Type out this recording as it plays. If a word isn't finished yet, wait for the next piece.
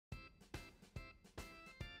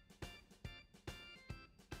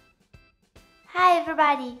Hi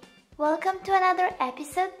everybody! Welcome to another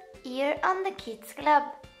episode here on the Kids Club.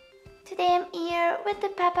 Today I'm here with the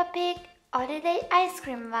Peppa Pig Holiday Ice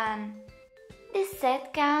Cream Van. This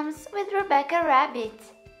set comes with Rebecca Rabbit.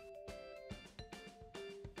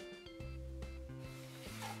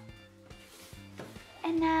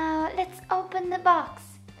 And now let's open the box.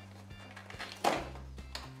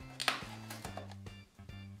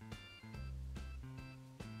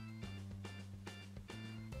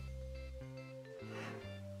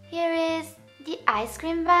 Here is the ice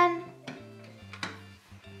cream van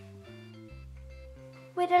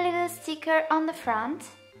with a little sticker on the front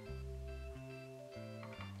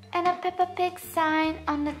and a Peppa Pig sign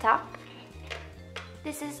on the top.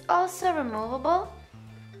 This is also removable.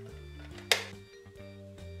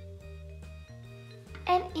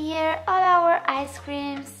 And here all our ice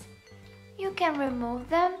creams, you can remove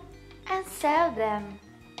them and sell them.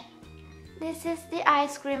 This is the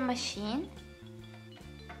ice cream machine.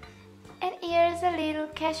 And here's a little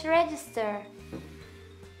cash register.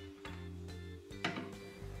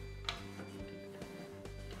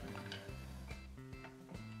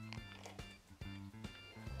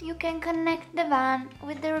 You can connect the van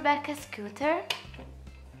with the Rebecca scooter.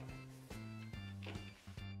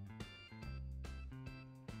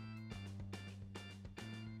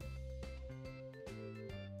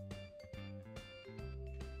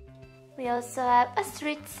 We also have a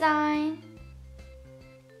street sign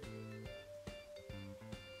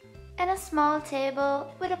and a small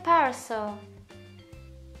table with a parasol.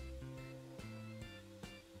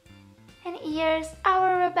 And here's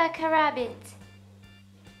our Rebecca Rabbit.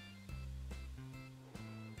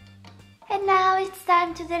 And now it's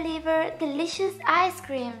time to deliver delicious ice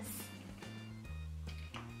creams.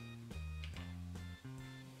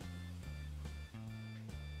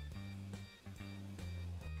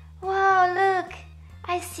 Wow, look!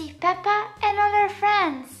 I see Peppa and all her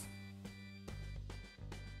friends.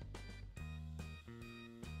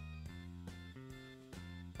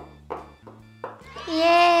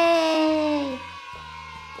 Yay!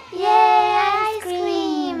 Yay, ice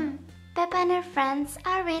cream! Peppa and her friends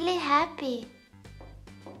are really happy.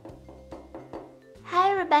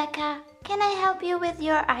 Hi Rebecca, can I help you with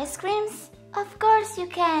your ice creams? Of course you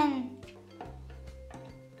can.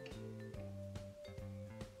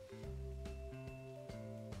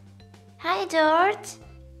 Hi George.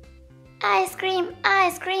 Ice cream,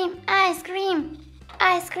 ice cream, ice cream.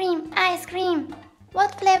 Ice cream, ice cream.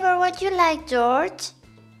 What flavor would you like, George?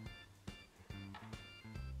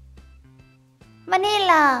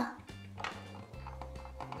 Vanilla.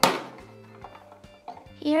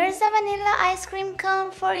 Here's a vanilla ice cream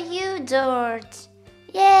cone for you, George.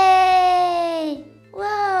 Yay!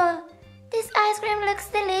 Wow, this ice cream looks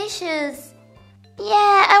delicious.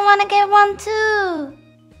 Yeah, I want to get one too.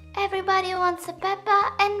 Everybody wants a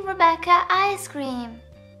Peppa and Rebecca ice cream.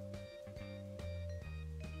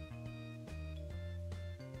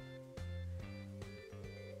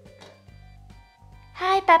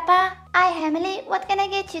 Hi Peppa. Hi Emily. What can I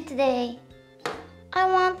get you today?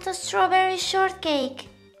 I want a strawberry shortcake.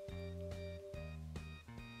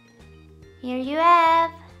 Here you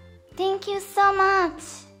have. Thank you so much.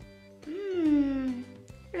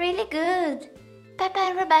 Really good. Peppa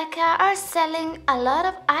and Rebecca are selling a lot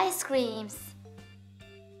of ice creams.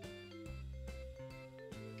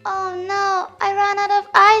 Oh no, I ran out of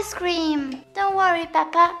ice cream. Don't worry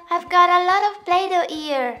Peppa, I've got a lot of Play-Doh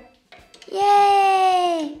here.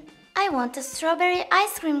 Yay! I want a strawberry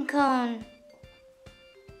ice cream cone.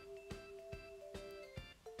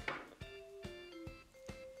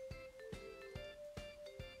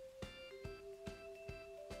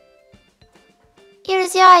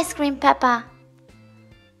 Here's your ice cream, Peppa.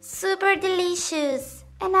 Super delicious.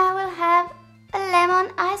 And I will have a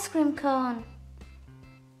lemon ice cream cone.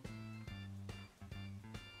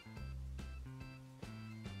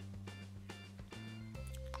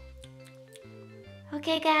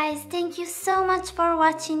 Okay guys, thank you so much for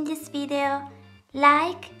watching this video.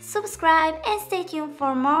 Like, subscribe and stay tuned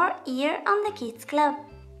for more here on the Kids Club.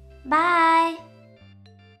 Bye!